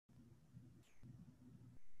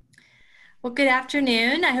Well, good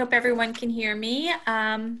afternoon. I hope everyone can hear me.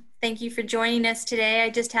 Thank you for joining us today. I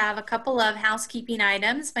just have a couple of housekeeping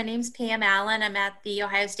items. My name is Pam Allen. I'm at the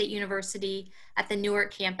Ohio State University at the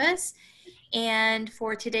Newark campus. And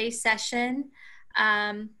for today's session,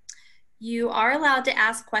 you are allowed to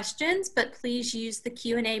ask questions, but please use the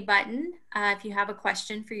Q&A button if you have a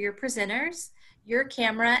question for your presenters. Your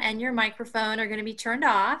camera and your microphone are going to be turned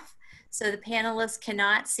off, so the panelists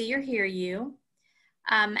cannot see or hear you.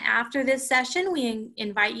 After this session, we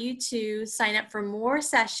invite you to sign up for more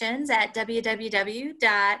sessions at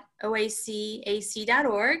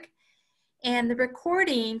www.oacac.org. And the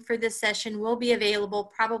recording for this session will be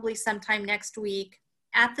available probably sometime next week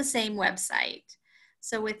at the same website.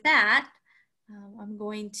 So with that, I'm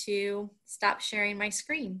going to stop sharing my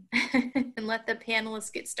screen and let the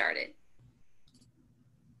panelists get started.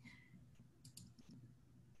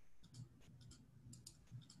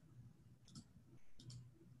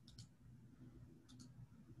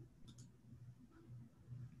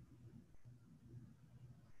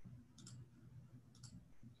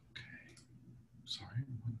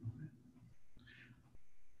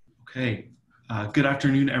 Okay, good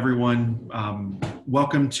afternoon, everyone.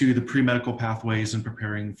 Welcome to the Pre-Medical Pathways and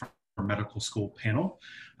Preparing for Medical School panel,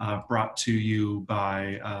 brought to you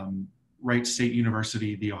by Wright State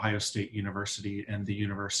University, the Ohio State University, and the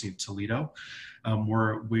University of Toledo.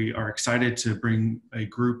 We are excited to bring a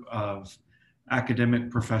group of academic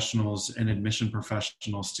professionals and admission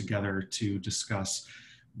professionals together to discuss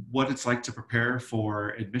what it's like to prepare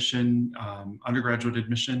for admission, undergraduate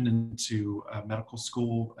admission into medical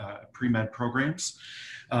school pre-med programs.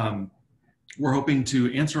 We're hoping to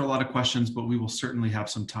answer a lot of questions, but we will certainly have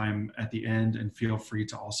some time at the end, and feel free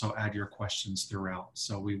to also add your questions throughout.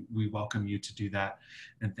 So we welcome you to do that,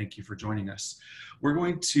 and thank you for joining us. We're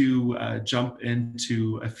going to jump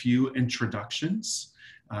into a few introductions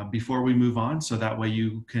before we move on, so that way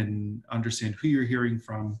you can understand who you're hearing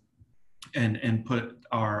from and put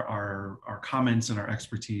our comments and our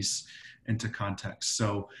expertise into context.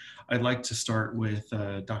 So I'd like to start with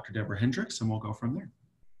Dr. Deborah Hendricks, and we'll go from there.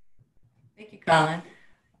 Thank you, Colin.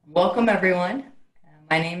 Welcome, everyone.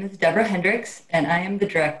 My name is Deborah Hendricks, and I am the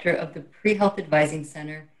director of the Pre-Health Advising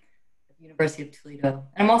Center at the University of Toledo.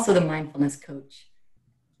 And I'm also the mindfulness coach.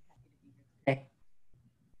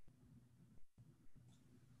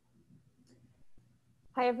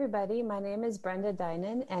 Hi, everybody. My name is Brenda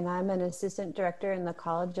Dinan, and I'm an assistant director in the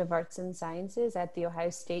College of Arts and Sciences at The Ohio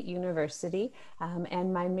State University.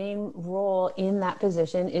 And my main role in that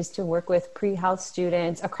position is to work with pre-health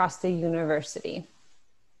students across the university.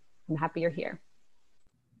 I'm happy you're here.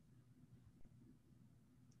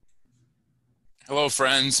 Hello,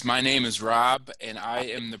 friends. My name is Rob, and I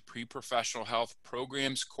am the Pre-Professional Health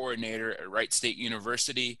Programs Coordinator at Wright State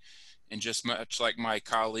University. And just much like my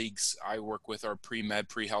colleagues, I work with our pre-med,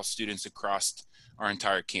 pre-health students across our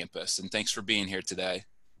entire campus. And thanks for being here today.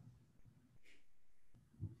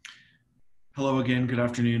 Hello again, good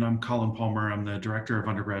afternoon. I'm Colin Palmer. I'm the Director of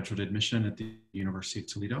Undergraduate Admission at the University of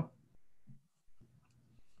Toledo.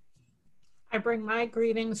 I bring my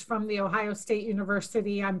greetings from the Ohio State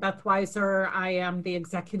University. I'm Beth Weiser. I am the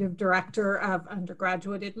Executive Director of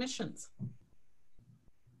Undergraduate Admissions.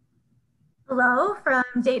 Hello from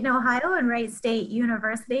Dayton, Ohio and Wright State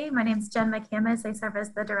University. My name is Jen McCamus. I serve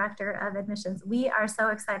as the Director of Admissions. We are so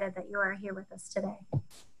excited that you are here with us today.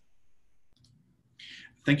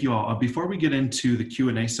 Thank you all. Before we get into the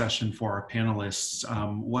Q&A session for our panelists,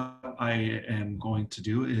 what I am going to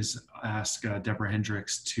do is ask Deborah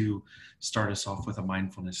Hendricks to start us off with a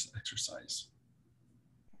mindfulness exercise.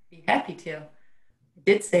 Be happy to. I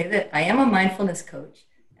did say that I am a mindfulness coach,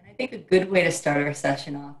 and I think a good way to start our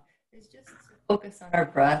session off is just to focus on our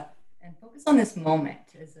breath and focus on this moment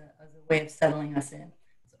as a way of settling us in.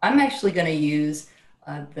 So I'm actually going to use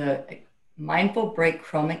the Mindful Break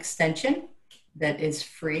Chrome extension that is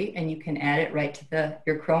free, and you can add it right to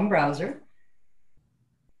your Chrome browser.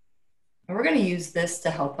 And we're going to use this to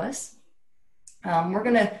help us. We're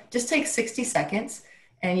going to just take 60 seconds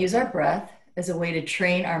and use our breath as a way to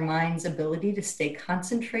train our mind's ability to stay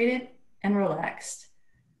concentrated and relaxed.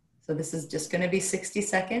 So this is just going to be 60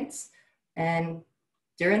 seconds. And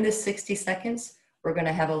during this 60 seconds, we're going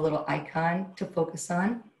to have a little icon to focus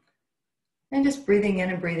on and just breathing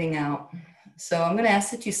in and breathing out. So I'm going to ask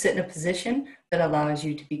that you sit in a position that allows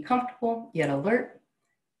you to be comfortable yet alert.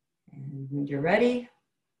 And when you're ready,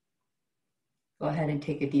 go ahead and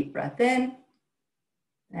take a deep breath in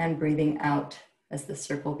and breathing out as the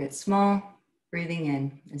circle gets small, breathing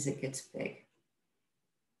in as it gets big.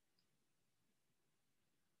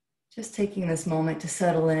 Just taking this moment to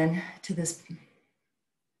settle in to this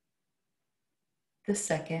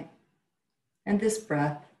second and this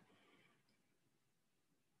breath.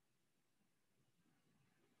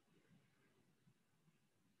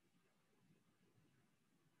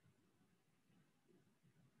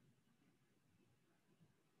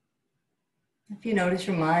 If you notice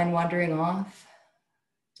your mind wandering off,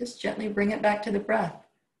 just gently bring it back to the breath,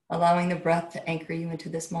 allowing the breath to anchor you into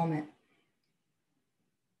this moment.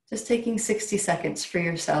 Just taking 60 seconds for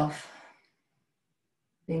yourself,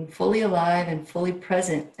 being fully alive and fully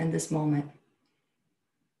present in this moment.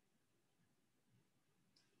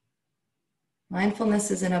 Mindfulness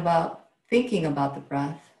isn't about thinking about the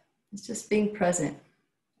breath. It's just being present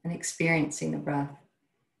and experiencing the breath.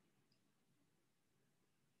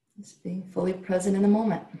 Just being fully present in the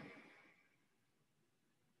moment.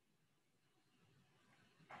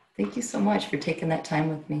 Thank you so much for taking that time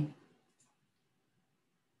with me.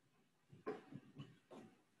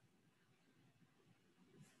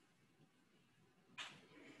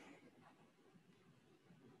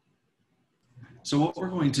 So what we're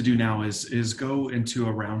going to do now is go into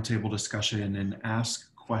a roundtable discussion and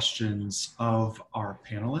ask questions of our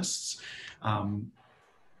panelists.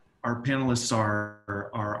 Our panelists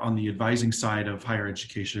are on the advising side of higher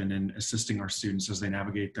education and assisting our students as they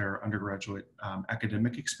navigate their undergraduate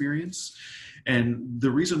academic experience. And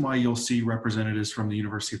the reason why you'll see representatives from the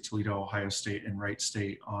University of Toledo, Ohio State, and Wright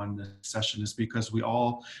State on the session is because we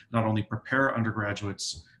all not only prepare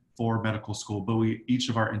undergraduates for medical school, but each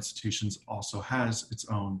of our institutions also has its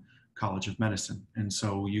own College of Medicine. And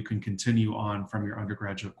so you can continue on from your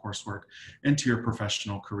undergraduate coursework into your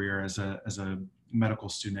professional career as a medical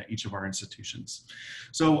student at each of our institutions.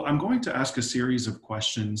 So I'm going to ask a series of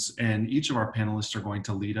questions, and each of our panelists are going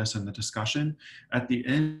to lead us in the discussion. At the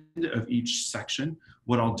end of each section,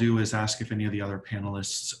 what I'll do is ask if any of the other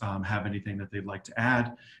panelists have anything that they'd like to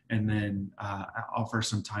add, and then offer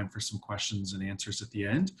some time for some questions and answers at the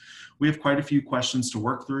end. We have quite a few questions to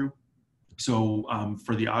work through. So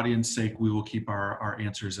for the audience's sake, we will keep our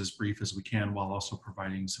answers as brief as we can while also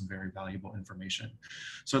providing some very valuable information.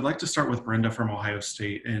 So I'd like to start with Brenda from Ohio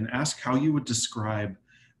State and ask how you would describe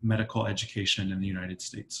medical education in the United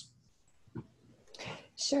States.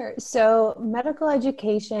 Sure. So medical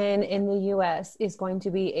education in the U.S. is going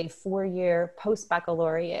to be a 4-year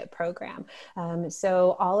post-baccalaureate program.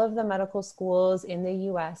 So all of the medical schools in the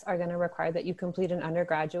U.S. are going to require that you complete an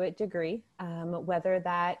undergraduate degree, whether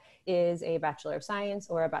that is a Bachelor of Science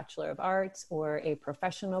or a Bachelor of Arts or a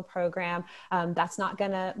professional program. That's not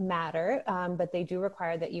going to matter, but they do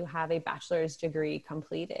require that you have a bachelor's degree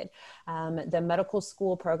completed. The medical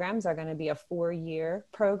school programs are going to be a 4-year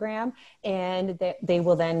program, and they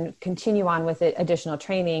will then continue on with additional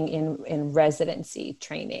training in residency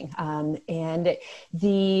training. And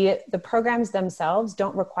the programs themselves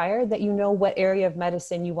don't require that you know what area of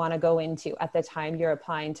medicine you want to go into at the time you're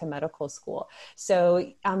applying to medical school. So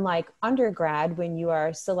unlike undergrad, when you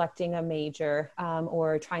are selecting a major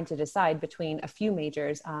or trying to decide between a few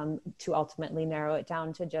majors to ultimately narrow it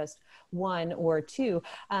down to just one or two,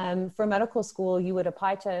 for medical school, you would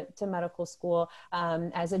apply to medical school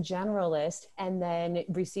as a generalist and then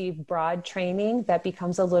receive broad training that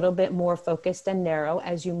becomes a little bit more focused and narrow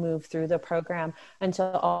as you move through the program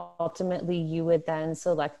until ultimately you would then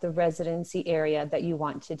select the residency area that you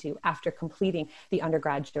want to do after completing the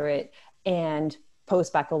undergraduate and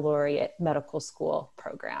post-baccalaureate medical school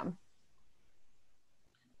program.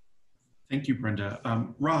 Thank you, Brenda.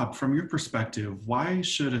 Rob, from your perspective, why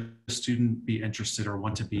should a student be interested or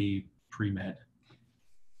want to be pre-med?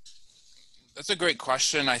 That's a great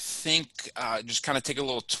question. I think just kind of take a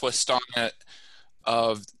little twist on it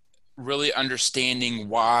of really understanding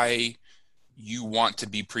why you want to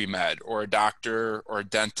be pre-med or a doctor or a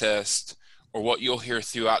dentist, or what you'll hear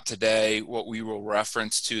throughout today, what we will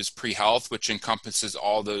reference to as pre-health, which encompasses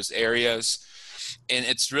all those areas. And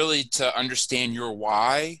it's really to understand your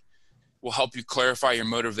why will help you clarify your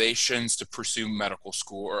motivations to pursue medical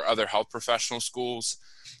school or other health professional schools.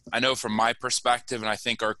 I know from my perspective, and I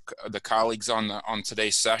think the colleagues on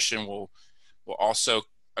today's session will also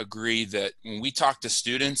agree that when we talk to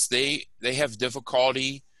students, they have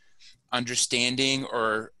difficulty understanding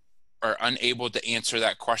or are unable to answer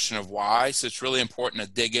that question of why. So it's really important to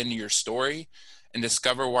dig into your story and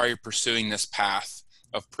discover why you're pursuing this path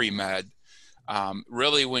of pre-med.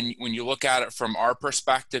 Really, when you look at it from our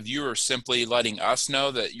perspective, you are simply letting us know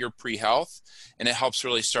that you're pre-health, and it helps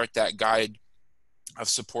really start that guide of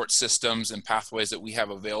support systems and pathways that we have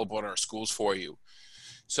available at our schools for you.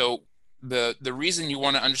 So the reason you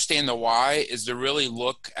want to understand the why is to really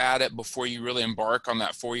look at it before you really embark on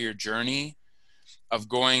that 4-year journey of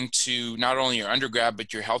going to not only your undergrad,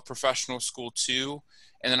 but your health professional school too,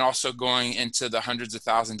 and then also going into the hundreds of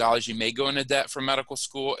thousands of dollars you may go into debt for medical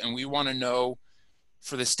school. And we want to know,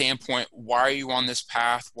 for the standpoint, why are you on this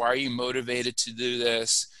path? Why are you motivated to do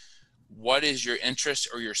this? What is your interest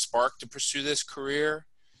or your spark to pursue this career?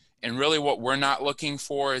 And really what we're not looking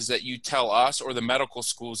for is that you tell us or the medical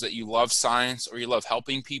schools that you love science or you love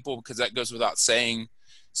helping people, because that goes without saying,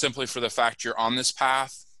 simply for the fact you're on this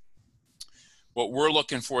path. What we're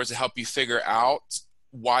looking for is to help you figure out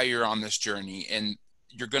why you're on this journey. And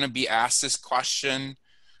you're going to be asked this question,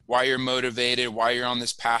 why you're motivated, why you're on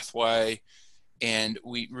this pathway. And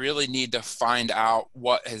we really need to find out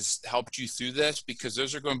what has helped you through this, because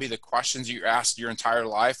those are going to be the questions you're asked your entire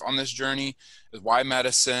life on this journey. Why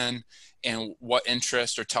medicine, and what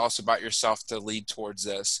interest, or tell us about yourself to lead towards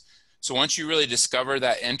this. So once you really discover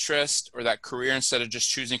that interest or that career, instead of just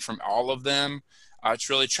choosing from all of them, it's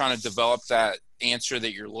really trying to develop that answer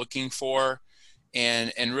that you're looking for.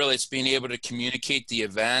 And really it's being able to communicate the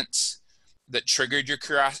events that triggered your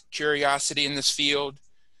curiosity in this field.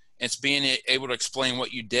 It's being able to explain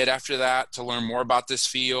what you did after that to learn more about this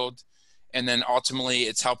field. And then ultimately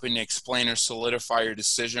it's helping to explain or solidify your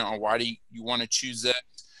decision on why do you want to choose it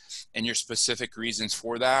and your specific reasons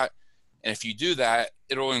for that. And if you do that,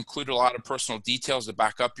 it'll include a lot of personal details to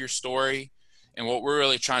back up your story. And what we're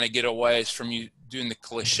really trying to get away is from you doing the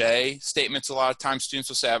cliche statements. A lot of times students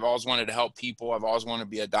will say, I've always wanted to help people. I've always wanted to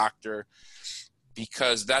be a doctor,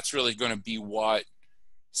 because that's really going to be what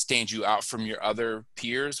stands you out from your other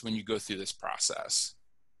peers when you go through this process.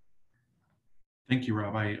 Thank you,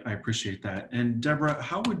 Rob. I appreciate that. And Deborah,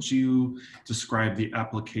 how would you describe the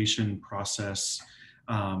application process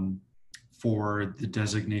for the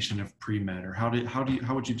designation of pre-med, or how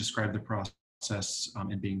would you describe the process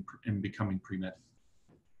in becoming pre-med?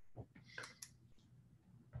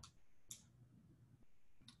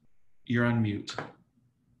 You're on mute.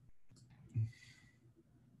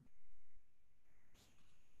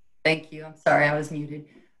 Thank you. I'm sorry, I was muted.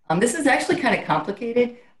 This is actually kind of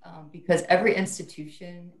complicated because every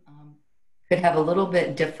institution could have a little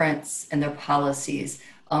bit difference in their policies.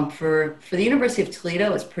 For the University of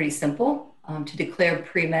Toledo, it's pretty simple. To declare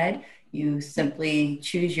pre-med, you simply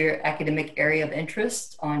choose your academic area of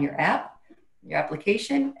interest on your app, your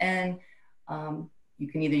application, and you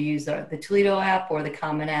can either use the Toledo app or the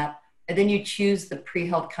Common App. And then you choose the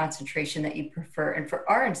pre-health concentration that you prefer. And for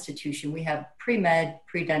our institution, we have pre-med,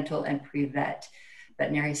 pre-dental, and pre-vet,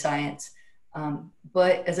 veterinary science.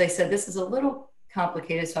 But as I said, this is a little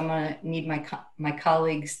complicated, so I'm going to need my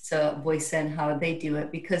colleagues to voice in how they do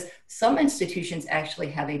it, because some institutions actually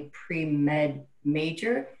have a pre-med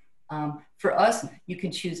major. For us, you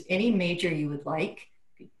can choose any major you would like.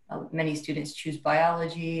 Many students choose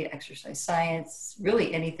biology, exercise science,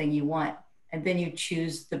 really anything you want. And then you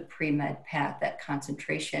choose the pre-med path, that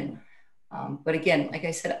concentration. But again, like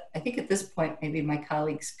I said, I think at this point, maybe my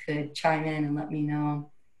colleagues could chime in and let me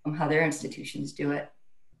know how their institutions do it.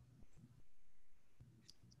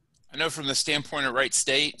 I know from the standpoint of Wright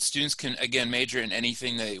State, students can, again, major in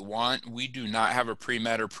anything they want. We do not have a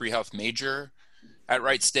pre-med or pre-health major at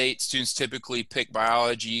Wright State. Students typically pick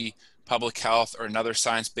biology, public health, or another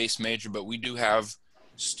science-based major, but we do have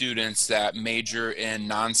students that major in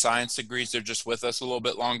non-science degrees. They're just with us a little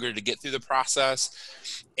bit longer to get through the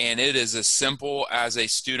process. And it is as simple as a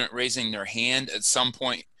student raising their hand at some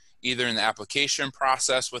point, either in the application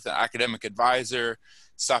process with an academic advisor,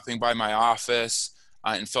 stopping by my office,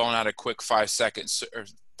 and filling out a quick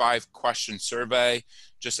 5-question survey,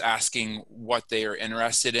 just asking what they are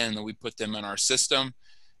interested in, and then we put them in our system.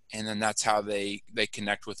 And then that's how they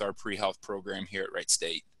connect with our pre-health program here at Wright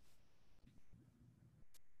State.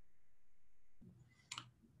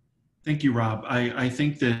 Thank you, Rob. I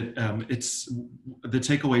think that it's the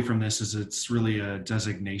takeaway from this is it's really a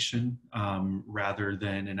designation rather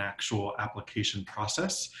than an actual application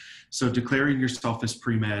process. So declaring yourself as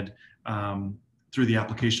pre-med through the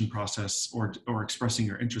application process or expressing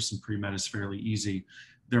your interest in pre-med is fairly easy.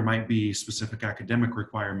 There might be specific academic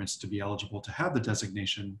requirements to be eligible to have the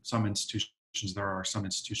designation. Some institutions there are, some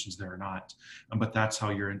institutions there are not, but that's how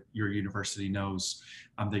your university knows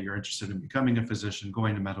that you're interested in becoming a physician,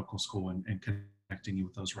 going to medical school, and connecting you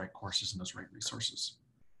with those right courses and those right resources.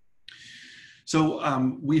 So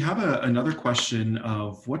we have another question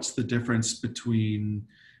of what's the difference between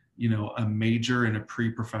a major and a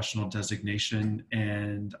pre-professional designation.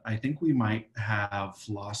 And I think we might have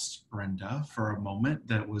lost Brenda for a moment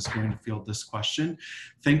that was going to field this question.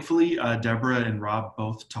 Thankfully, Deborah and Rob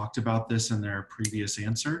both talked about this in their previous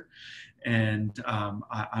answer. And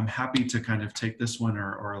I'm happy to kind of take this one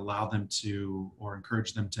or allow them to, or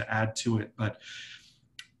encourage them to add to it. But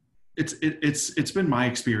it's been my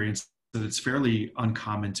experience that it's fairly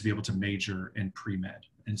uncommon to be able to major in pre-med.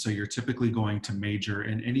 And so you're typically going to major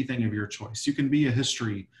in anything of your choice. You can be a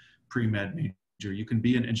history pre-med major. You can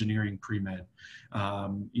be an engineering pre-med.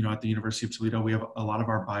 You know, at the University of Toledo, we have a lot of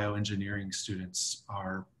our bioengineering students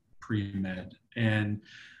are pre-med. And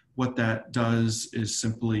what that does is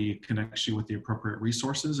simply connects you with the appropriate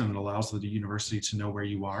resources, and it allows the university to know where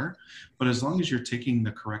you are. But as long as you're taking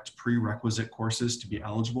the correct prerequisite courses to be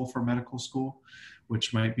eligible for medical school,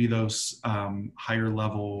 which might be those higher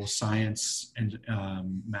level science and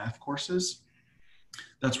math courses,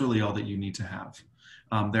 that's really all that you need to have.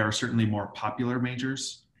 There are certainly more popular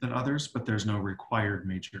majors than others, but there's no required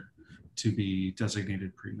major to be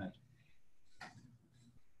designated pre-med.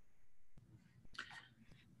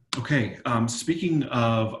 Okay, speaking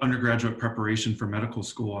of undergraduate preparation for medical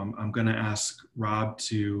school, I'm going to ask Rob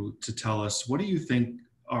to tell us, what do you think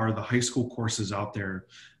are the high school courses out there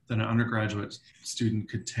that an undergraduate student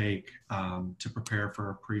could take to prepare for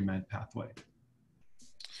a pre-med pathway?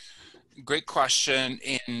 Great question.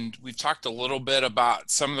 And we've talked a little bit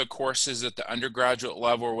about some of the courses at the undergraduate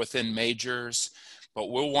level or within majors, but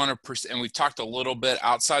we'll want to, and we've talked a little bit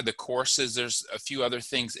outside the courses. There's a few other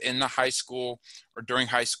things in the high school or during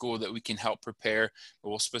high school that we can help prepare, but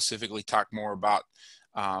we'll specifically talk more about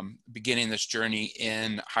beginning this journey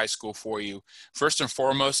in high school for you. First and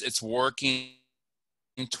foremost, it's working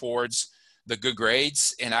towards the good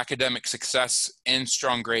grades and academic success and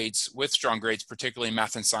strong grades, particularly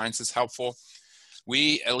math and science is helpful.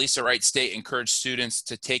 We, at least at Wright State, encourage students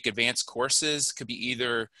to take advanced courses. Could be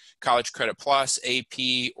either College Credit Plus,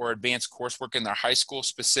 AP, or advanced coursework in their high school,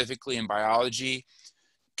 specifically in biology,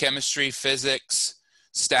 chemistry, physics,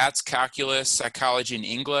 stats, calculus, psychology, and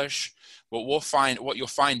English. But what you'll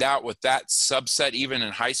find out with that subset, even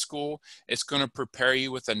in high school, it's going to prepare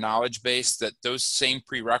you with a knowledge base that those same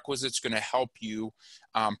prerequisites are going to help you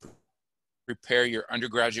prepare your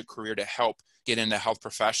undergraduate career to help get into health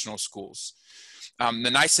professional schools.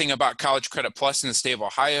 The nice thing about College Credit Plus in the state of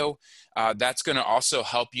Ohio, that's going to also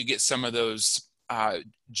help you get some of those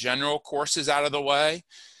general courses out of the way.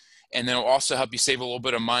 And then it'll also help you save a little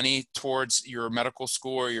bit of money towards your medical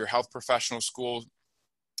school or your health professional school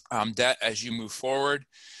debt as you move forward.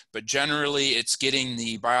 But generally, it's getting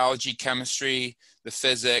the biology, chemistry, the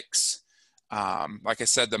physics, like I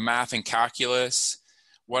said, the math and calculus.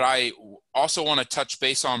 What I also want to touch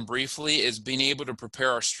base on briefly is being able to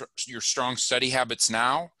prepare your strong study habits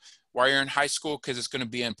now while you're in high school, because it's going to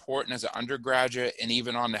be important as an undergraduate and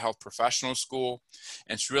even on the health professional school.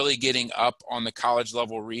 And it's really getting up on the college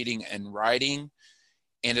level reading and writing.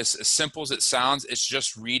 And as simple as it sounds, it's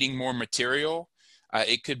just reading more material.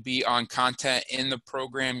 It could be on content in the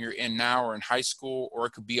program you're in now or in high school, or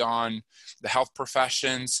it could be on the health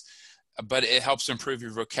professions. But it helps improve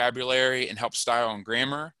your vocabulary and help style and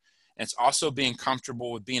grammar. And it's also being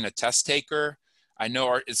comfortable with being a test taker. I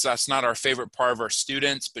know that's not our favorite part of our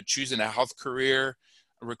students, but choosing a health career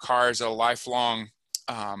requires a lifelong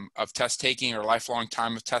of test taking or lifelong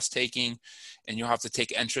time of test taking. And you'll have to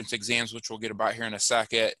take entrance exams, which we'll get about here in a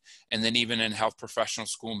second. And then even in health professional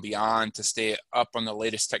school and beyond, to stay up on the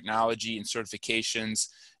latest technology and certifications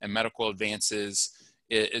and medical advances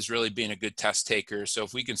is really being a good test taker. So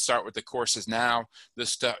if we can start with the courses now, the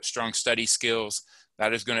strong study skills,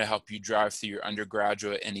 that is going to help you drive through your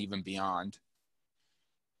undergraduate and even beyond.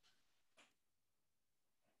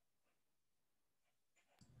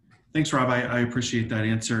 Thanks, Rob. I appreciate that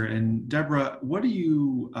answer. And Deborah, what do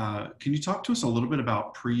you, can you talk to us a little bit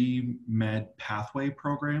about pre-med pathway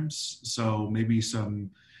programs? So maybe some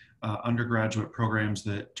undergraduate programs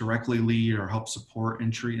that directly lead or help support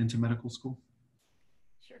entry into medical school?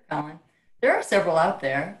 Sure, Colin. There are several out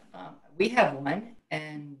there. We have one,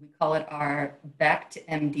 and we call it our Back to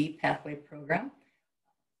MD Pathway Program. Of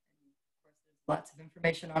course, there's lots of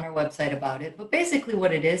information on our website about it, but basically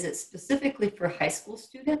what it is, it's specifically for high school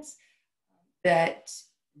students that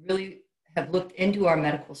really have looked into our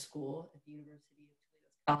medical school at the University of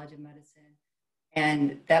Toledo College of Medicine,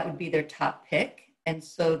 and that would be their top pick. And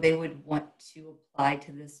so they would want to apply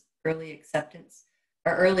to this early acceptance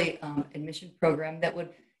or early admission program that would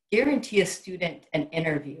guarantee a student an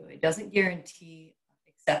interview. It doesn't guarantee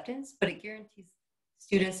acceptance, but it guarantees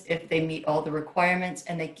students, if they meet all the requirements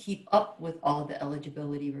and they keep up with all the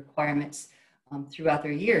eligibility requirements throughout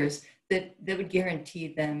their years, that would guarantee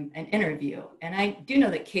them an interview. And I do know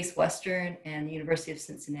that Case Western and the University of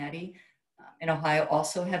Cincinnati in Ohio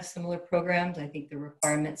also have similar programs. I think the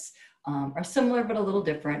requirements are similar but a little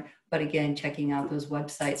different, but again, checking out those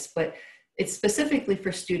websites. But it's specifically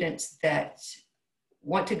for students that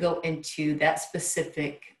want to go into that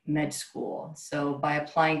specific med school. So by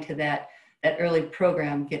applying to that that early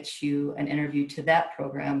program gets you an interview to that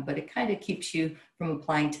program, but it kind of keeps you from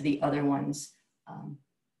applying to the other ones.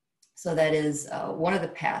 So that is one of the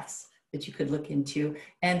paths that you could look into.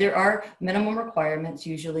 And there are minimum requirements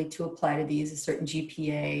usually to apply to these, a certain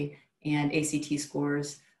GPA and ACT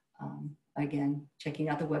scores. Again, checking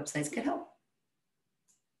out the websites could help.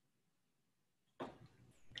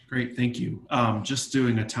 Great, thank you. Just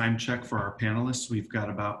doing a time check for our panelists.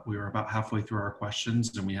 We are about halfway through our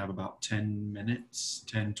questions and we have about 10 minutes,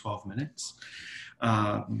 10, 12 minutes.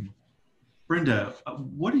 Brenda,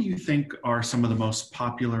 what do you think are some of the most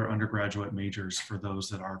popular undergraduate majors for those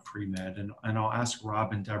that are pre-med? And I'll ask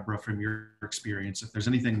Rob and Deborah from your experience, if there's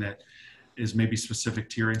anything that is maybe specific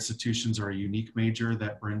to your institutions or a unique major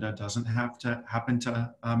that Brenda doesn't happen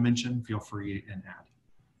to mention, feel free and add.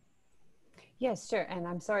 Yes, sure. And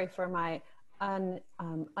I'm sorry for my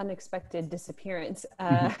unexpected disappearance.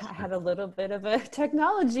 I had a little bit of a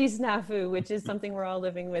technology snafu, which is something we're all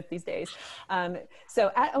living with these days.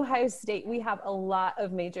 So at Ohio State, we have a lot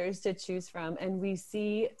of majors to choose from, and we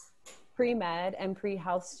see pre-med and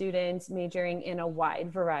pre-health students majoring in a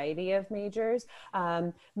wide variety of majors.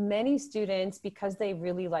 Many students, because they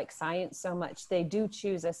really like science so much, they do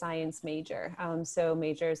choose a science major. So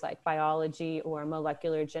majors like biology or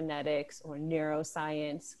molecular genetics or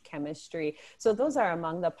neuroscience, chemistry. So those are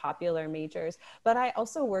among the popular majors. But I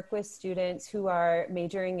also work with students who are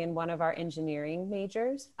majoring in one of our engineering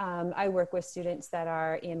majors. I work with students that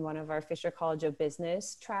are in one of our Fisher College of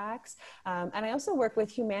Business tracks. And I also work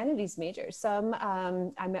with humanities majors.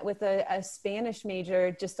 I met with a Spanish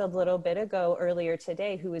major just a little bit ago earlier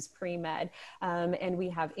today who is pre-med. And we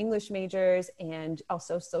have English majors and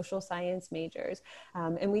also social science majors.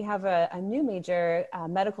 And we have a new major,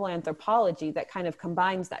 medical anthropology, that kind of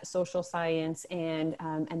combines that social science and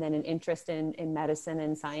then an interest in medicine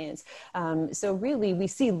and science. So really we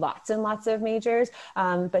see lots and lots of majors,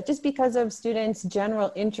 but just because of students'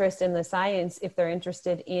 general interest in the science, if they're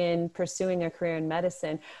interested in pursuing a career in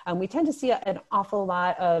medicine, we tend to see an awful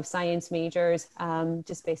lot of science majors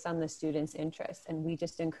just based on the students' interest. And we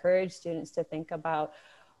just encourage students to think about,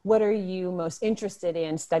 what are you most interested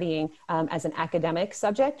in studying as an academic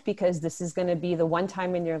subject? Because this is going to be the one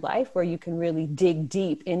time in your life where you can really dig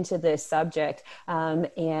deep into this subject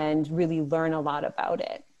and really learn a lot about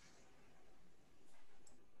it.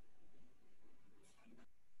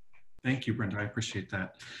 Thank you, Brenda. I appreciate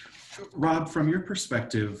that. Rob, from your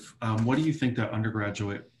perspective, what do you think the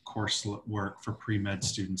undergraduate coursework for pre-med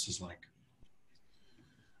students is like?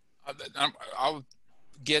 I'll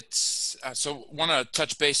get, so want to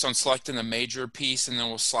touch base on selecting the major piece, and then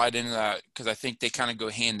we'll slide into that because I think they kind of go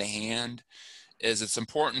hand to hand. Is it's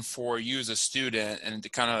important for you as a student, and to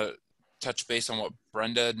kind of touch base on what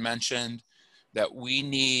Brenda had mentioned, that we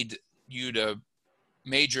need you to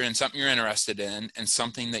major in something you're interested in and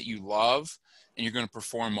something that you love and you're going to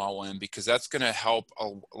perform well in, because that's going to help a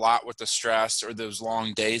lot with the stress or those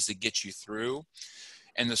long days that get you through.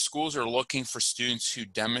 And the schools are looking for students who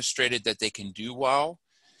demonstrated that they can do well,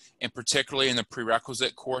 and particularly in the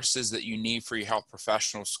prerequisite courses that you need for your health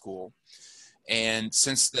professional school. And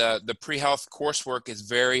since the pre-health coursework is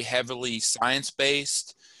very heavily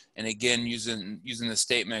science-based, and again, using the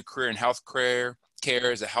statement, career in health care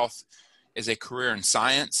is a career in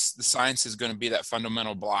science, the science is going to be that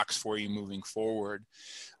fundamental blocks for you moving forward.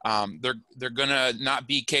 They're going to not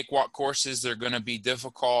be cakewalk courses. They're going to be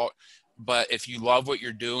difficult. But if you love what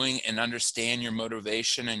you're doing and understand your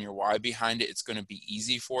motivation and your why behind it, it's going to be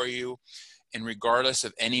easy for you. And regardless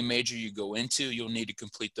of any major you go into, you'll need to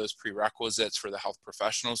complete those prerequisites for the health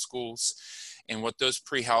professional schools. And what those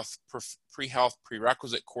pre-health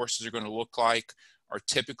prerequisite courses are going to look like are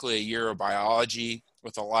typically a year of biology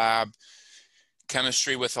with a lab,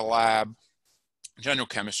 chemistry with a lab, general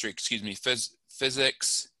chemistry, excuse me,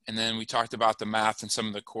 physics, and then we talked about the math and some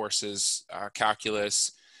of the courses,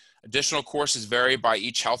 calculus. Additional courses vary by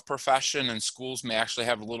each health profession, and schools may actually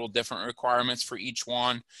have a little different requirements for each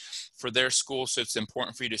one for their school. So it's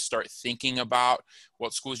important for you to start thinking about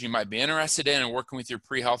what schools you might be interested in and working with your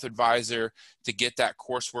pre-health advisor to get that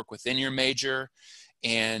coursework within your major,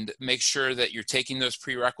 and make sure that you're taking those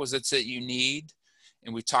prerequisites that you need.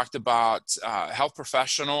 And we talked about health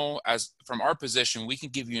professional. As from our position, we can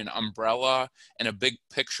give you an umbrella and a big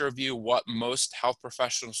picture view what most health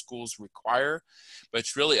professional schools require, but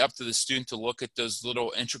it's really up to the student to look at those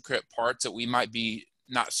little intricate parts that we might be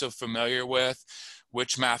not so familiar with.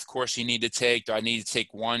 Which math course you need to take? Do I need to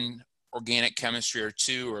take one organic chemistry or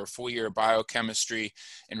two, or a full year of biochemistry?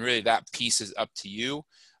 And really that piece is up to you.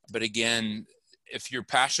 But again, if you're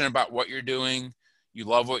passionate about what you're doing, you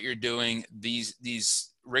love what you're doing,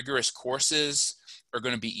 these rigorous courses are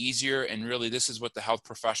going to be easier. And really, this is what the health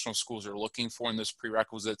professional schools are looking for in those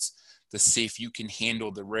prerequisites to see if you can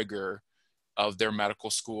handle the rigor of their medical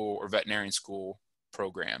school or veterinarian school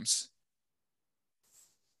programs.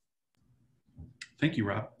 Thank you,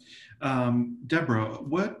 Rob. Deborah,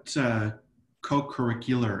 what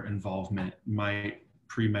co-curricular involvement might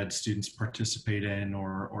pre-med students participate in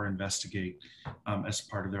or investigate as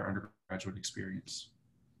part of their undergraduate experience?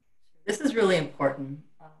 This is really important.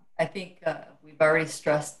 I think we've already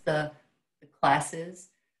stressed the classes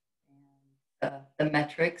and the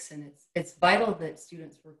metrics, and it's vital that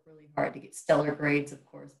students work really hard to get stellar grades, of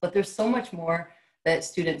course, but there's so much more that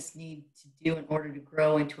students need to do in order to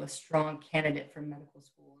grow into a strong candidate for medical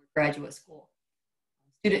school or graduate school.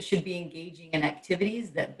 Students should be engaging in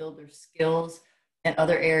activities that build their skills in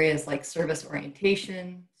other areas like service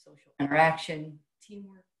orientation, social interaction,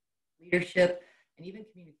 teamwork, leadership, and even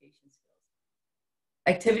communication skills.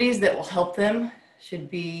 Activities that will help them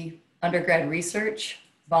should be undergrad research,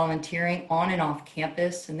 volunteering on and off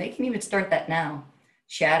campus, and they can even start that now.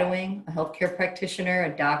 Shadowing a healthcare practitioner,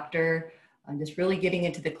 a doctor, just really getting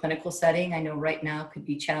into the clinical setting. I know right now could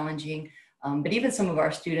be challenging, but even some of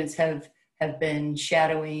our students have been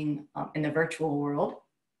shadowing in the virtual world.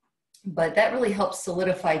 But that really helps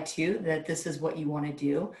solidify too that this is what you want to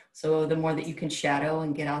do. So the more that you can shadow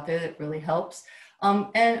and get out there, that really helps.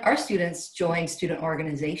 And our students join student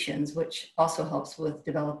organizations, which also helps with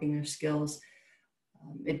developing their skills.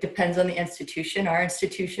 It depends on the institution. Our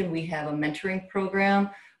institution, we have a mentoring program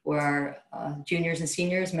where our juniors and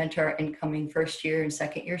seniors mentor our incoming first year and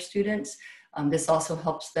second year students. This also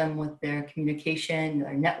helps them with their communication,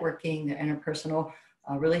 their networking, their interpersonal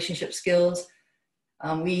relationship skills.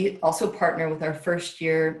 We also partner with our first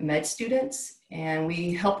year med students, and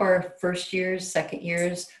we help our first years, second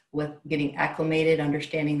years with getting acclimated,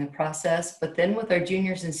 understanding the process. But then with our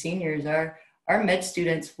juniors and seniors, our med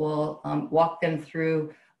students will walk them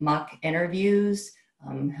through mock interviews,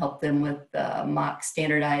 help them with mock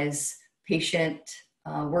standardized patient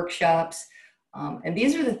workshops. And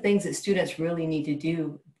these are the things that students really need to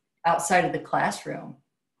do outside of the classroom.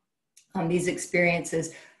 These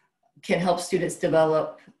experiences can help students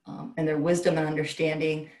develop in their wisdom and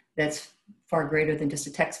understanding that's far greater than just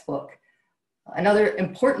a textbook. Another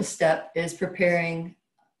important step is preparing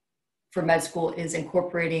for med school is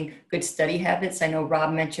incorporating good study habits. I know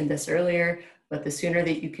Rob mentioned this earlier, but the sooner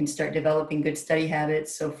that you can start developing good study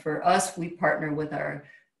habits. So for us, we partner with our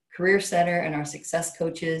Career Center and our success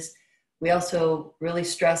coaches. We also really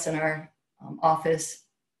stress in our office,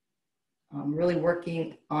 really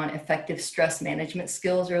working on effective stress management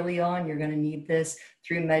skills early on. You're going to need this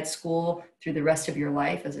through med school, through the rest of your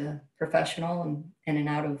life as a professional and in and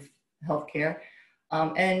out of healthcare.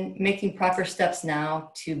 And making proper steps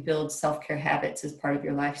now to build self-care habits as part of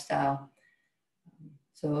your lifestyle.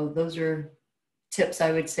 So those are tips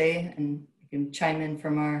I would say, and you can chime in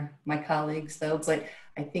from my colleagues though, but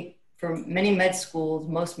I think for many med schools,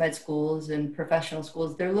 most med schools and professional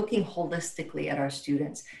schools, they're looking holistically at our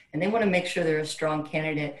students, and they want to make sure they're a strong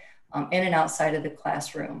candidate in and outside of the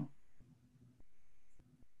classroom.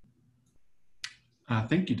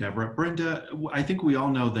 Thank you, Deborah. Brenda, I think we all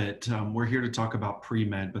know that we're here to talk about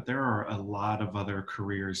pre-med, but there are a lot of other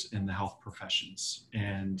careers in the health professions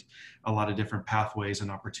and a lot of different pathways and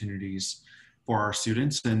opportunities for our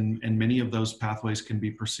students, and many of those pathways can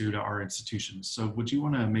be pursued at our institutions. So would you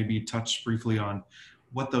want to maybe touch briefly on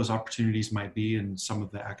what those opportunities might be and some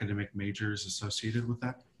of the academic majors associated with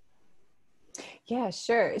that? Yeah,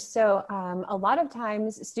 sure. So a lot of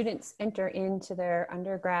times students enter into their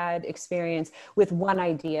undergrad experience with one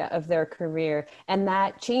idea of their career, and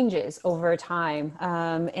that changes over time.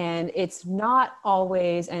 And it's not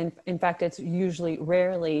always, and in fact, it's usually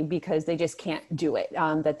rarely because they just can't do it,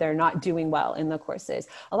 that they're not doing well in the courses.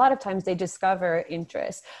 A lot of times they discover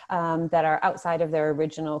interests that are outside of their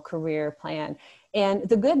original career plan. And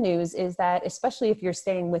the good news is that, especially if you're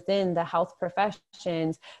staying within the health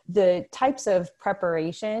professions, the types of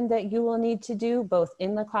preparation that you will need to do both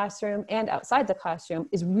in the classroom and outside the classroom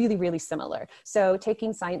is really, really similar. So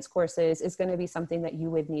taking science courses is going to be something that you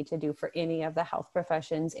would need to do for any of the health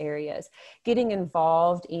professions areas. Getting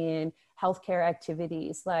involved in healthcare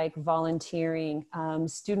activities like volunteering,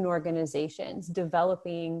 student organizations,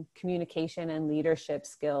 developing communication and leadership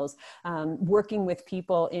skills, working with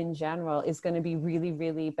people in general is going to be really,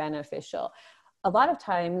 really beneficial. A lot of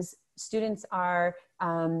times students are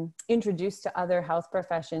introduced to other health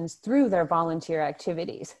professions through their volunteer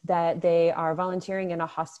activities, that they are volunteering in a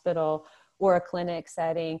hospital or a clinic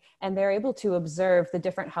setting, and they're able to observe the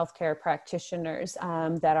different healthcare practitioners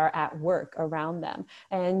that are at work around them.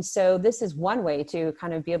 And so this is one way to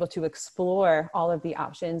kind of be able to explore all of the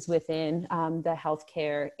options within the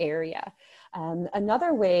healthcare area.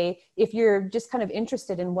 Another way, if you're just kind of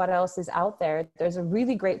interested in what else is out there, there's a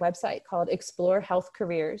really great website called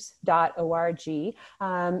explorehealthcareers.org.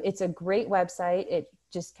 It's a great website. It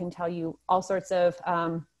just can tell you all sorts of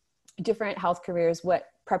different health careers, what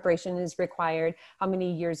preparation is required, how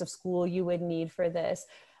many years of school you would need for this.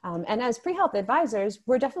 And as pre-health advisors,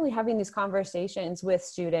 we're definitely having these conversations with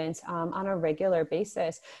students on a regular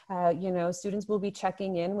basis. Students will be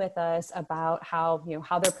checking in with us about how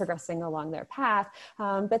they're progressing along their path.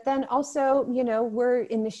 But then also, we're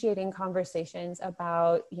initiating conversations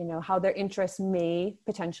about, how their interests may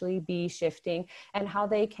potentially be shifting and how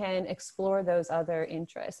they can explore those other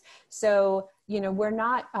interests. So, we're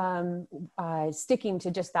not sticking to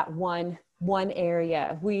just that one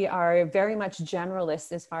area. We are very much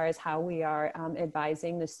generalists as far as how we are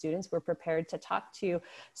advising the students. We're prepared to talk to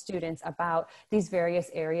students about these various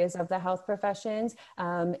areas of the health professions.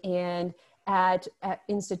 And at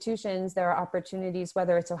institutions, there are opportunities,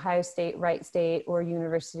 whether it's Ohio State, Wright State, or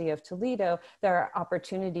University of Toledo, there are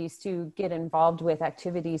opportunities to get involved with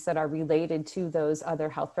activities that are related to those other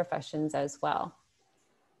health professions as well.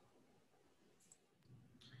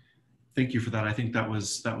 Thank you for that. I think that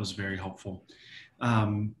was very helpful.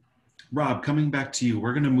 Rob, coming back to you,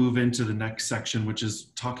 we're going to move into the next section, which is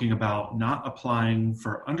talking about not applying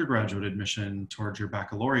for undergraduate admission towards your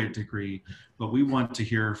baccalaureate degree, but we want to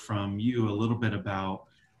hear from you a little bit about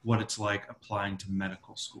what it's like applying to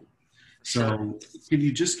medical school. So can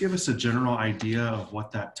you just give us a general idea of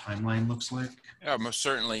what that timeline looks like? Yeah, most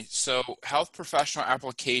certainly. So health professional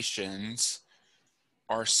applications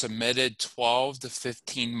are submitted 12 to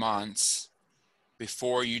 15 months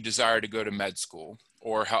before you desire to go to med school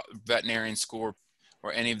or veterinarian school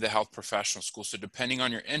or any of the health professional schools. So depending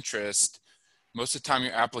on your interest, most of the time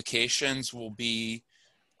your applications will be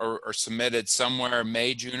or submitted somewhere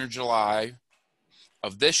May, June, or July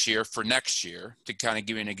of this year for next year, to kind of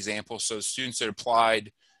give you an example. So students that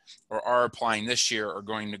applied or are applying this year are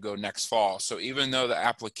going to go next fall. So even though the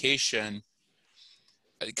application,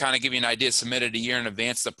 kind of give you an idea, submitted a year in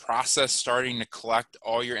advance, the process starting to collect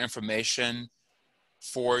all your information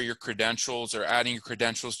for your credentials or adding your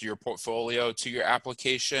credentials to your portfolio to your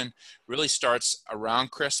application really starts around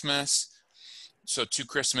Christmas. So 2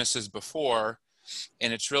 Christmases before,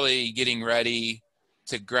 and it's really getting ready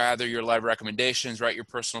to gather your letter of recommendations, write your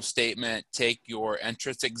personal statement, take your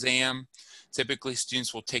entrance exam. Typically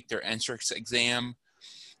students will take their entrance exam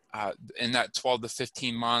in that 12 to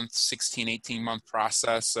 15 month, 16, 18 month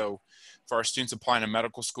process. So for our students applying to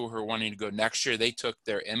medical school who are wanting to go next year, they took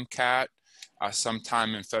their MCAT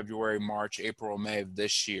sometime in February, March, April, May of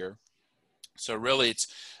this year. So really it's,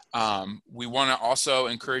 we want to also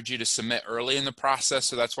encourage you to submit early in the process.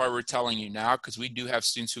 So that's why we're telling you now, because we do have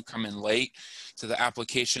students who come in late to the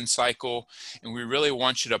application cycle. And we really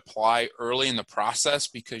want you to apply early in the process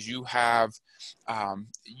because you have,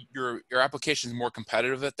 your application is more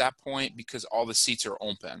competitive at that point because all the seats are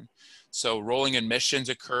open. So rolling admissions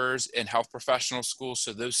occurs in health professional schools.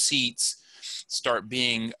 So those seats start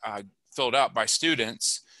being filled out by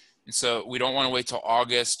students. And so we don't want to wait till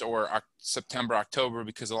August or September, October,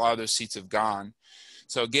 because a lot of those seats have gone.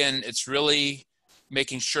 So again, it's really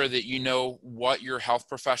making sure that you know what your health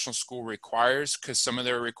professional school requires, because some of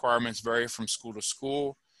their requirements vary from school to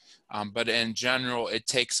school. But in general, it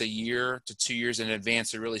takes a year to 2 years in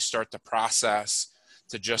advance to really start the process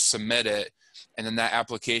to just submit it. And then that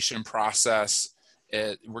application process,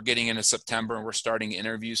 we're getting into September and we're starting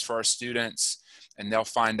interviews for our students, and they'll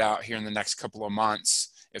find out here in the next couple of months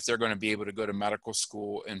if they're going to be able to go to medical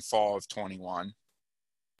school in fall of 21.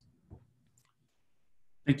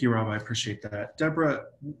 Thank you, Rob. I appreciate that. Deborah,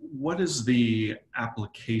 what is the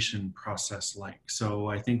application process like? So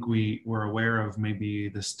I think we're aware of maybe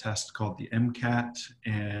this test called the MCAT,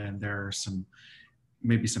 and there are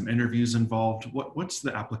maybe some interviews involved. What's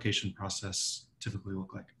the application process typically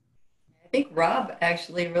look like? I think Rob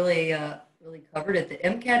actually really covered it. The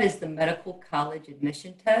MCAT is the medical college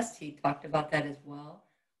admission test. He talked about that as well.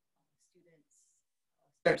 Students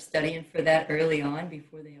start studying for that early on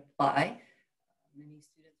before they apply. Many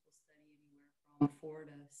students will study anywhere from 4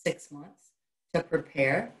 to 6 months to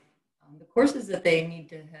prepare. The courses that they need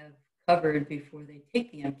to have covered before they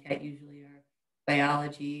take the MCAT usually are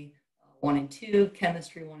biology 1 and 2,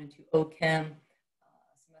 chemistry 1 and 2, OChem,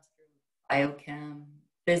 semester biochem,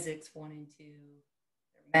 physics 1 and 2,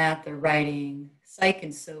 their math, their writing, psych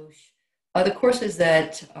and soc. The courses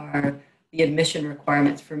that are the admission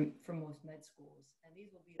requirements for most med schools. And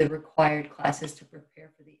these will be the required classes to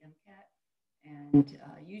prepare for the MCAT. And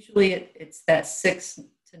usually it's that 6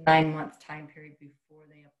 to 9 month time period before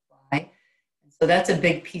they apply. And so that's a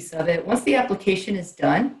big piece of it. Once the application is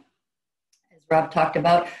done, as Rob talked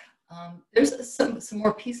about, there's some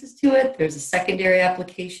more pieces to it. There's a secondary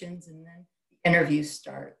applications, and then the interviews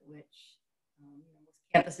start, which most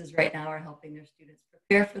campuses right now are helping their students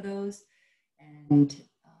prepare for those. And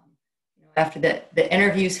after the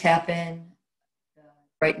interviews happen,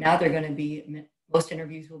 right now they're going to be, most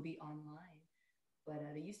interviews will be online, but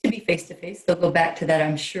they used to be face-to-face. They'll go back to that,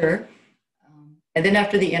 I'm sure. And then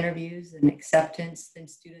after the interviews and acceptance, then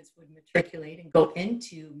students would matriculate and go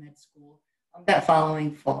into med school that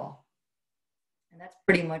following fall. And that's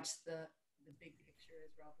pretty much the big picture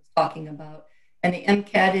as Rob was talking about. And the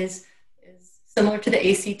MCAT is similar to the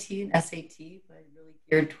ACT and SAT, but really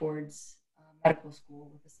geared towards medical school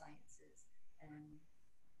with the sciences and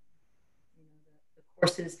the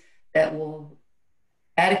courses that will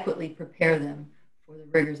adequately prepare them for the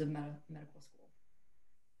rigors of medical school.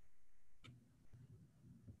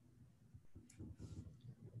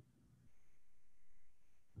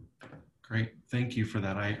 Great, thank you for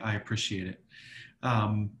that. I appreciate it.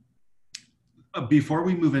 Before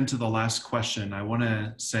we move into the last question, I want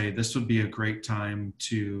to say this would be a great time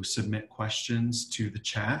to submit questions to the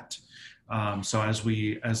chat. So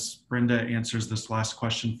as Brenda answers this last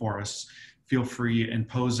question for us, feel free and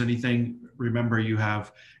pose anything. Remember, you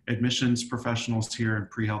have admissions professionals here and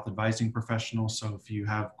pre-health advising professionals. So if you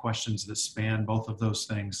have questions that span both of those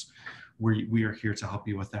things, we are here to help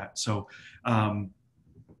you with that. So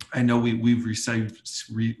I know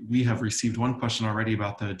we have received one question already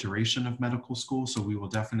about the duration of medical school, so we will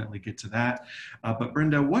definitely get to that. But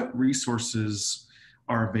Brenda, what resources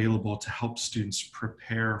are available to help students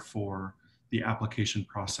prepare for the application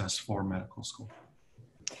process for medical school?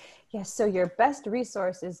 Yes, so your best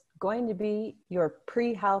resource is going to be your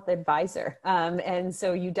pre-health advisor. And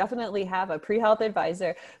so you definitely have a pre-health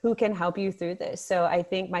advisor who can help you through this. So I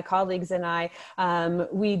think my colleagues and I,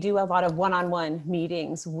 we do a lot of one-on-one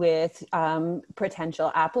meetings with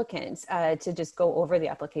potential applicants to just go over the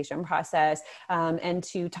application process and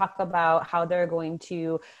to talk about how they're going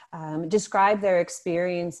to describe their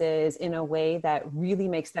experiences in a way that really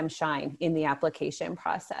makes them shine in the application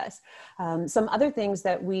process. Some other things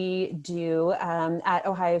that we do at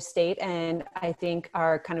Ohio State, and I think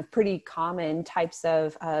are kind of pretty common types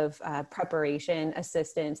of preparation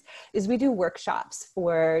assistance, is we do workshops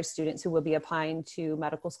for students who will be applying to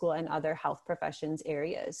medical school and other health professions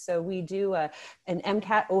areas. So we do an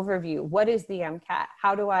MCAT overview. What is the MCAT?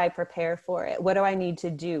 How do I prepare for it? What do I need to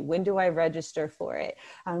do? When do I register for it?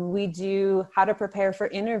 We do how to prepare for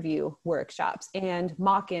interview workshops and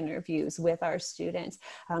mock interviews with our students.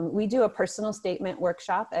 We do a personal statement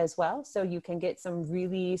workshop as well, so you can get some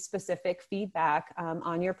really specific feedback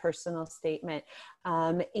on your personal statement.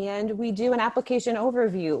 And we do an application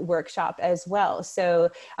overview workshop as well. So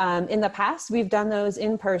in the past, we've done those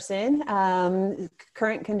in person.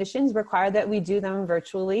 Current conditions require that we do them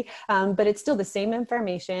virtually, but it's still the same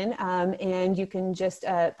information. And you can just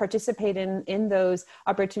participate in those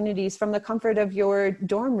opportunities from the comfort of your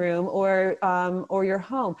dorm room or your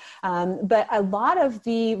home. But a lot of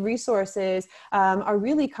the resources are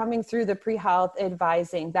really coming through the pre-health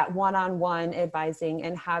advising, that one-on-one advising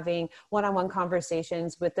and having one-on-one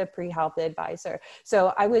conversations with the pre-health advisor.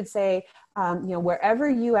 So I would say, wherever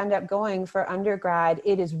you end up going for undergrad,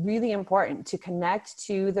 it is really important to connect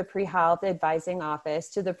to the pre-health advising office,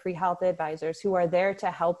 to the pre-health advisors who are there to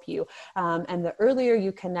help you. And the earlier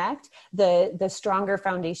you connect, the stronger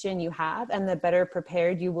foundation you have and the better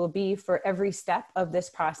prepared you will be for every step of this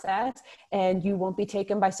process. And you won't be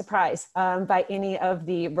taken by surprise by any of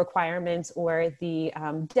the requirements or the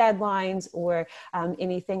deadlines or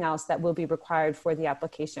anything else that will be required for the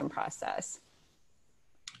application process.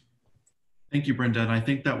 Thank you, Brenda. And I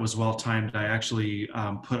think that was well timed. I actually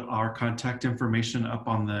put our contact information up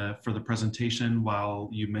on for the presentation while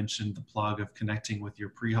you mentioned the plug of connecting with your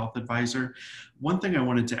pre-health advisor. One thing I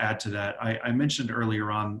wanted to add to that, I mentioned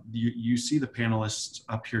earlier on, you see the panelists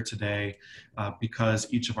up here today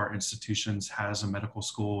because each of our institutions has a medical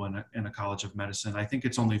school and a college of medicine. I think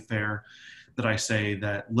it's only fair that I say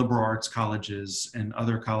that liberal arts colleges and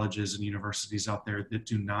other colleges and universities out there that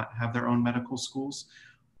do not have their own medical schools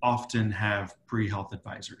often have pre-health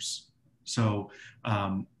advisors. So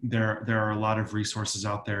there are a lot of resources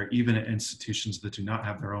out there, even at institutions that do not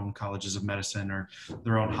have their own colleges of medicine or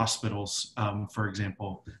their own hospitals, for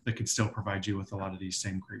example, that can still provide you with a lot of these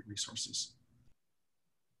same great resources.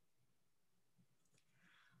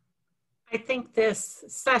 I think this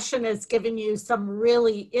session has given you some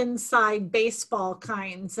really inside baseball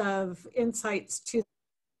kinds of insights to,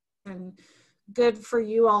 and good for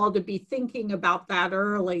you all to be thinking about that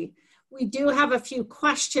early. We do have a few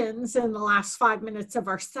questions in the last 5 minutes of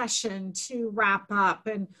our session to wrap up,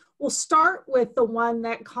 and we'll start with the one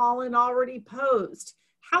that Colin already posed.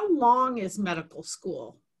 How long is medical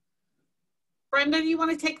school? Brenda, do you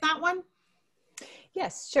want to take that one?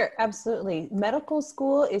 Yes, sure, absolutely. Medical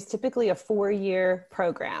school is typically a 4-year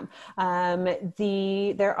program.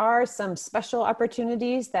 There are some special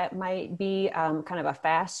opportunities that might be kind of a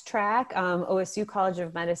fast track. OSU College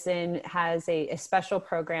of Medicine has a special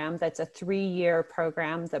program that's a 3-year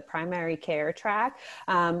program, the primary care track.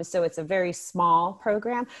 So it's a very small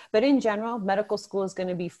program, but in general, medical school is going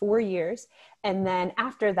to be 4 years. And then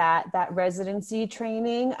after that, that residency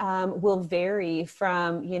training will vary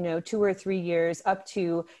from, 2 or 3 years up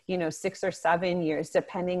to, 6 or 7 years,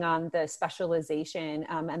 depending on the specialization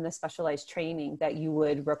and the specialized training that you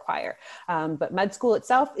would require. But med school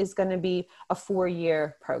itself is going to be a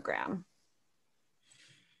 4-year program.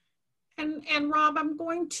 And Rob, I'm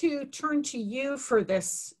going to turn to you for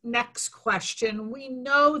this next question. We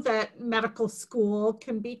know that medical school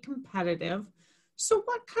can be competitive. So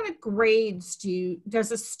what kind of grades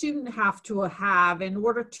does a student have to have in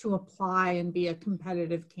order to apply and be a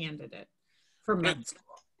competitive candidate for med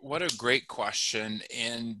school? What a great question.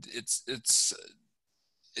 And it's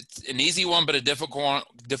an easy one, but a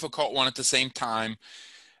difficult one at the same time.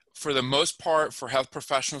 For the most part, for health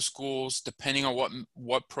professional schools, depending on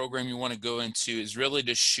what program you want to go into, is really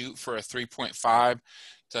to shoot for a 3.5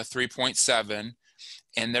 to 3.7.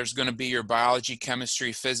 And there's going to be your biology,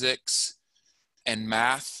 chemistry, physics, and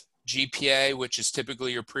math GPA, which is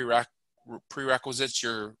typically your prerequisites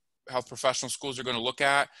your health professional schools are going to look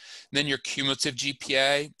at. Then your cumulative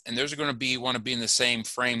GPA, and those are going to want to be in the same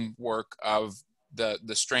framework of the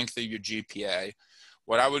strength of your GPA.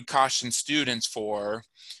 What I would caution students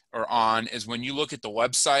on is when you look at the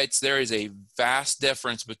websites, there is a vast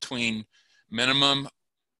difference between minimum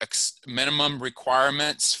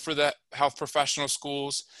requirements for the health professional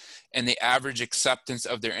schools and the average acceptance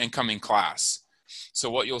of their incoming class. So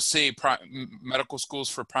what you'll see, medical schools,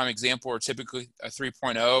 for prime example, are typically a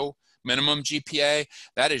 3.0 minimum GPA.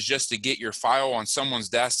 That is just to get your file on someone's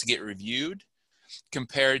desk to get reviewed,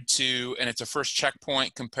 compared to, and it's a first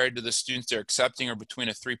checkpoint compared to the students they're accepting are between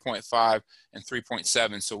a 3.5 and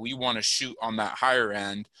 3.7. So we want to shoot on that higher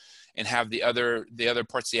end and have the other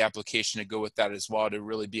parts of the application to go with that as well to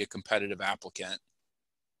really be a competitive applicant.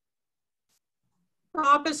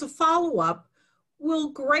 Rob, as a follow-up, will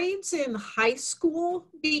grades in high school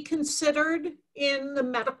be considered in the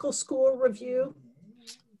medical school review?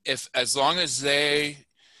 As long as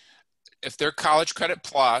if they're college credit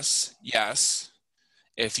plus, yes.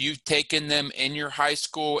 If you've taken them in your high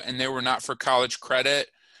school and they were not for college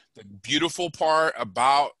credit, the beautiful part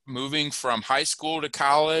about moving from high school to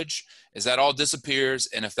college is that all disappears.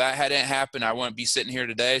 And if that hadn't happened, I wouldn't be sitting here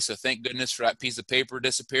today. So thank goodness for that piece of paper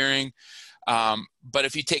disappearing. But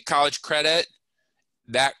if you take college credit,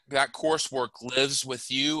 that coursework lives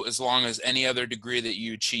with you as long as any other degree that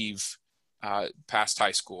you achieve past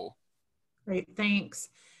high school. Great, thanks.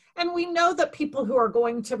 And we know that people who are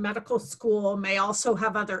going to medical school may also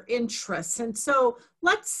have other interests. And so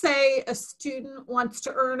let's say a student wants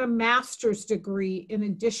to earn a master's degree in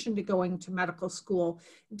addition to going to medical school.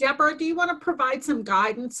 Deborah, do you want to provide some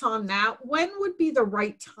guidance on that? When would be the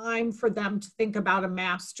right time for them to think about a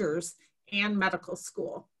master's and medical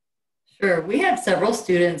school? Sure. We have several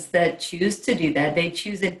students that choose to do that. They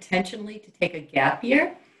choose intentionally to take a gap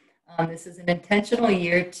year. This is an intentional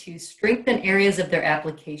year to strengthen areas of their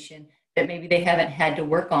application that maybe they haven't had to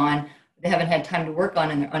work on, they haven't had time to work on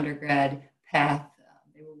in their undergrad path.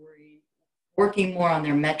 They were working more on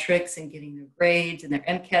their metrics and getting their grades and their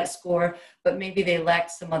MCAT score, but maybe they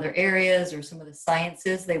lacked some other areas or some of the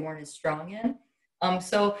sciences they weren't as strong in.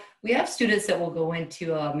 So we have students that will go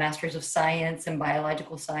into a Master's of Science in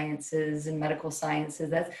Biological Sciences and Medical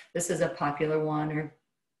Sciences. This is a popular one. Or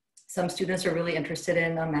some students are really interested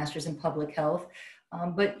in a Master's in Public Health.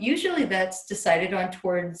 But usually that's decided on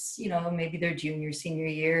towards, maybe their junior, senior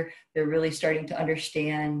year. They're really starting to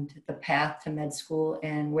understand the path to med school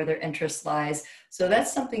and where their interest lies. So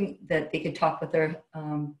that's something that they could talk with their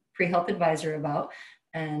pre-health advisor about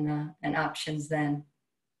and options then.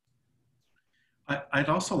 I'd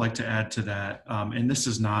also like to add to that, and this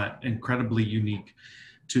is not incredibly unique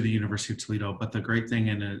to the University of Toledo, but the great thing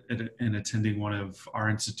in attending one of our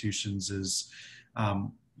institutions is,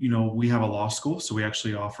 we have a law school, so we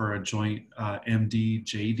actually offer a joint MD,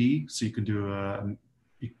 JD, so you can do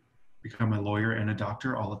become a lawyer and a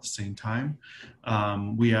doctor all at the same time.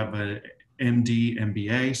 We have a MD,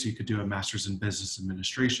 MBA, so you could do a master's in business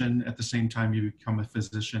administration at the same time you become a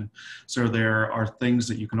physician. So there are things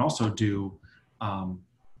that you can also do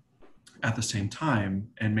at the same time,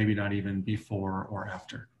 and maybe not even before or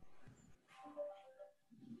after.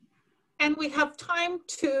 And we have time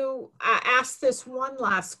to ask this one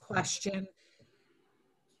last question.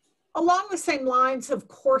 Along the same lines of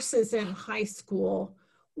courses in high school,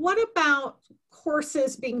 what about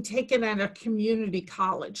courses being taken at a community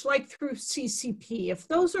college, like through CCP? If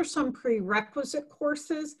those are some prerequisite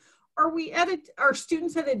courses, are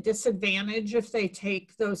students at a disadvantage if they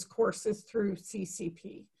take those courses through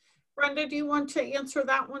CCP? Brenda, do you want to answer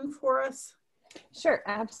that one for us? Sure,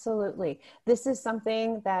 absolutely. This is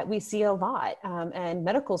something that we see a lot, and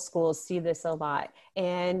medical schools see this a lot.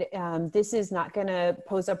 And this is not going to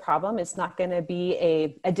pose a problem. It's not going to be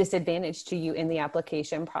a disadvantage to you in the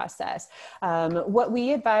application process. What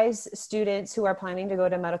we advise students who are planning to go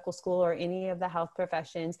to medical school or any of the health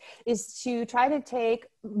professions is to try to take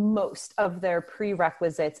most of their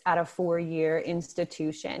prerequisites at a 4-year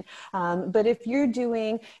institution. But if you're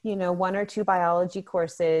doing, 1 or 2 biology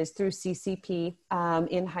courses through CCP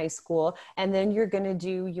in high school, and then you're going to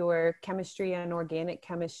do your chemistry and organic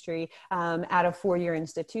chemistry at a 4-year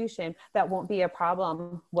institution, that won't be a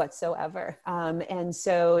problem whatsoever. And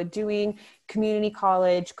so doing community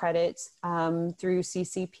college credits through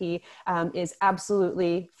CCP is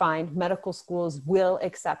absolutely fine. Medical schools will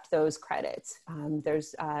accept those credits. I'm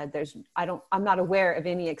not aware of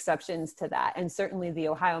any exceptions to that. And certainly the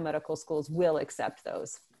Ohio medical schools will accept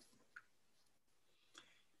those.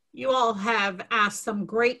 You all have asked some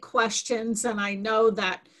great questions, and I know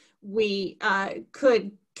that we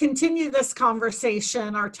could continue this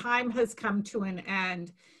conversation. Our time has come to an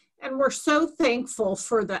end, and we're so thankful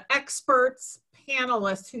for the experts,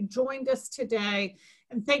 panelists who joined us today,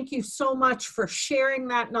 and thank you so much for sharing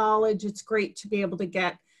that knowledge. It's great to be able to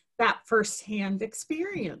get that firsthand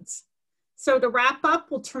experience. So to wrap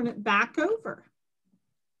up, we'll turn it back over.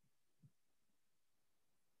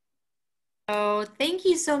 Oh, thank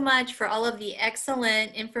you so much for all of the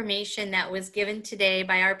excellent information that was given today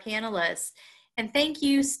by our panelists. And thank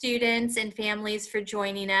you, students and families, for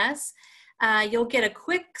joining us. You'll get a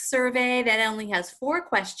quick survey that only has 4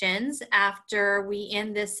 questions after we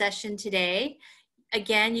end this session today.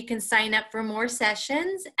 Again, you can sign up for more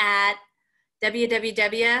sessions at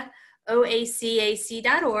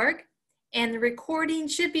www.oacac.org, and the recording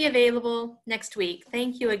should be available next week.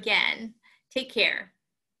 Thank you again. Take care.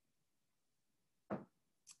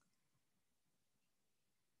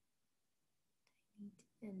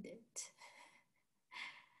 End it.